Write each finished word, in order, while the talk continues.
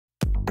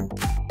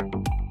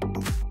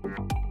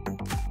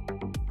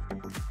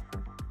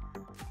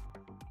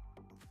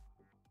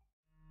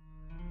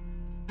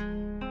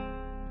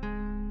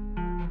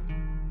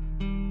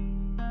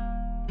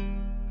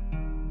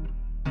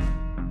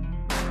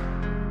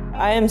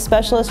I am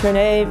Specialist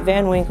Renee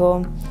Van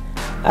Winkle.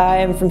 I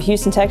am from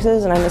Houston,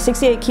 Texas, and I'm a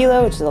 68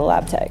 kilo, which is a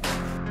lab tech.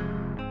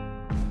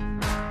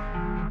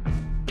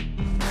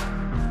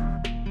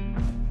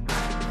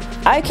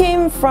 I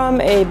came from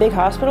a big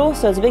hospital,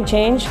 so it's a big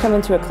change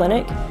coming to a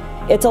clinic.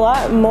 It's a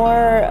lot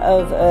more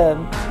of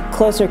a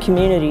closer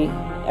community.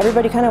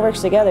 Everybody kind of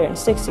works together and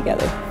sticks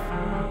together.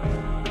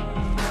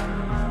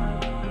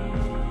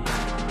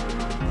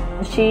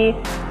 She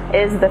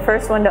is the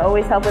first one to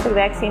always help with the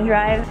vaccine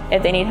drive.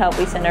 If they need help,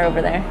 we send her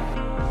over there.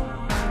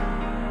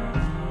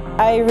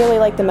 I really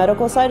like the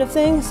medical side of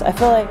things. I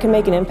feel like I can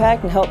make an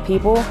impact and help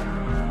people.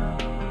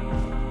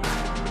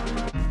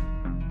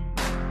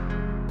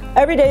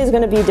 Every day is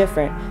going to be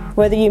different.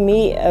 Whether you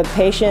meet a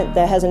patient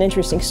that has an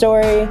interesting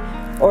story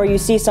or you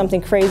see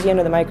something crazy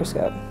under the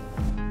microscope.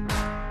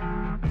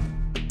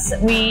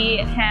 We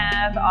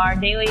have our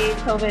daily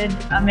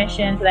COVID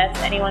mission, so that's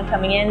anyone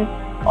coming in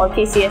or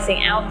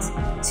PCSing out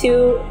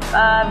to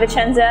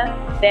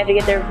Vicenza. They have to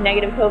get their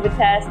negative COVID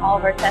test. All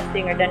of our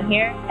testing are done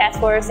here. Task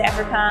Force,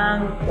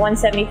 AFRICOM,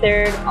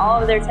 173rd, all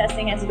of their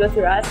testing has to go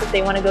through us if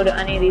they want to go to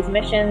any of these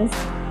missions.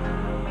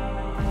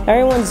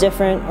 Everyone's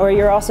different, or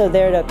you're also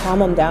there to calm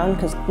them down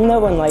because no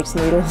one likes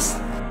needles.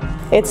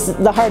 It's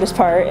the hardest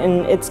part,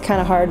 and it's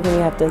kind of hard when you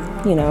have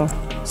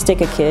to,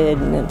 stick a kid,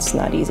 and it's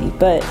not easy.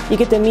 But you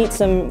get to meet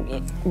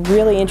some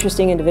really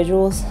interesting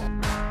individuals.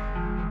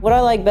 What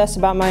I like best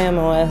about my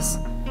MOS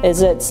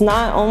is it's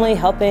not only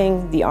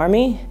helping the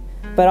Army,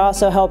 but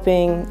also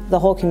helping the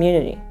whole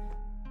community.